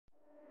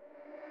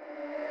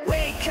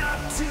Wake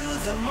up to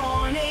the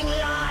morning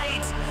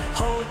light,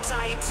 hold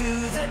tight to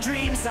the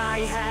dreams I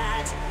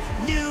had.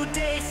 New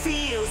day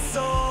feels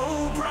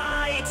so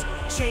bright,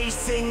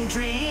 chasing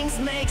dreams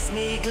makes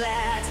me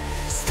glad.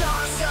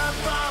 Stars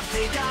above,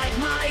 they guide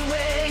my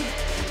way,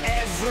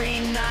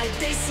 every night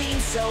they seem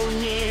so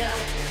near.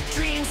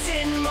 Dreams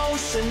in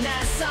motion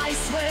as I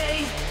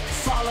sway,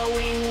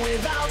 following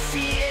without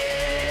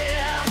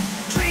fear.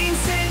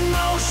 Dreams in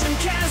motion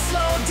can't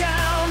slow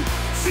down,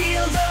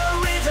 feel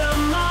the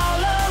rhythm all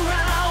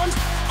around.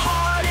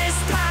 Heart is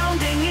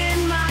pounding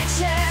in my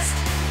chest,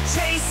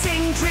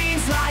 chasing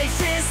dreams,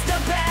 life is the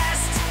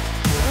best.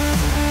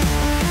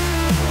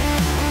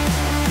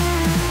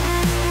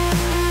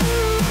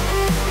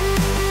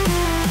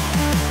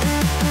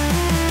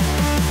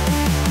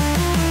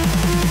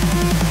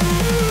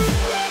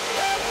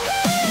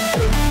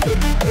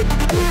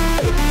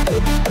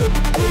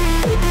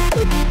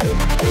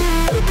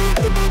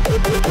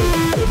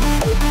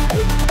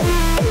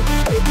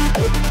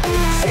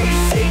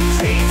 Chasing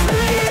dreams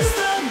is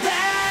the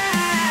best.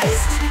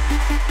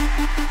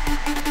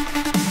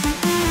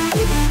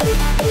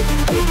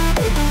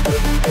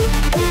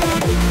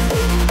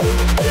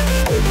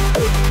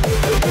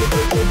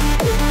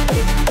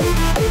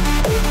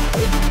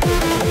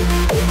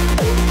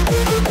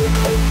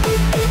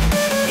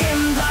 In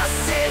the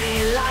city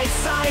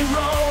lights I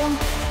roam,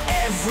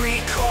 every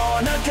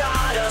corner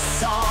got a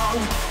song.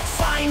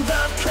 Find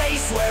the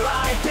place where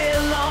I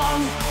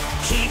belong,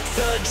 keep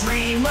the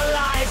dream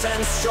alive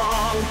and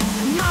strong.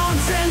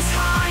 Mountains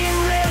high and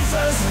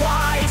rivers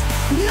wide,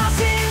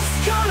 nothing's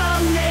gonna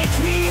make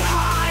me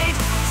hide.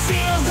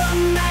 Feel the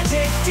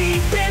magic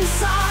deep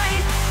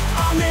inside,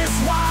 on this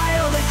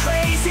wild and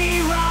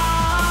crazy ride.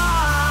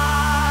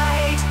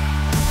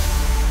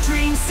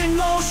 Dreams in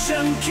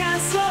motion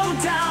can't slow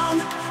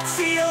down,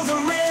 feel the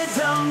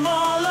rhythm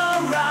all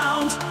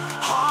around.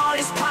 Heart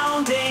is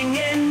pounding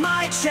in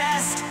my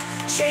chest,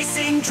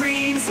 chasing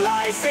dreams,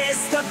 life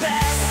is the best.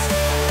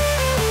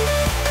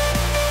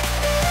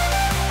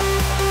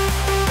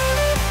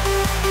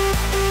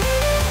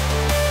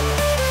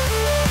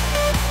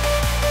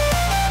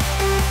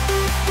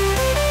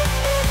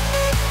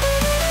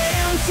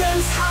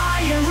 Mountains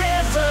high and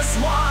rivers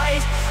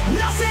wide,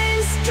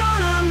 nothing's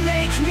gonna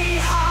make me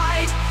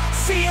hide.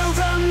 Feel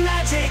the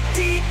magic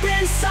deep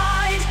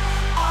inside,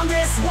 on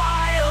this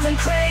wild and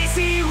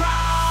crazy ride.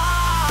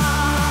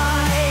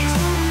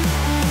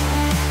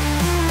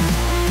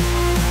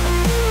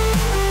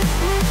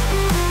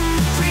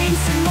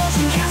 Dreams in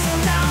motion can't slow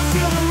down,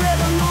 feel the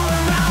rhythm all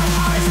around.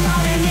 Heart is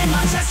pounding in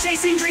my chest,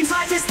 chasing dreams,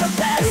 life is the best.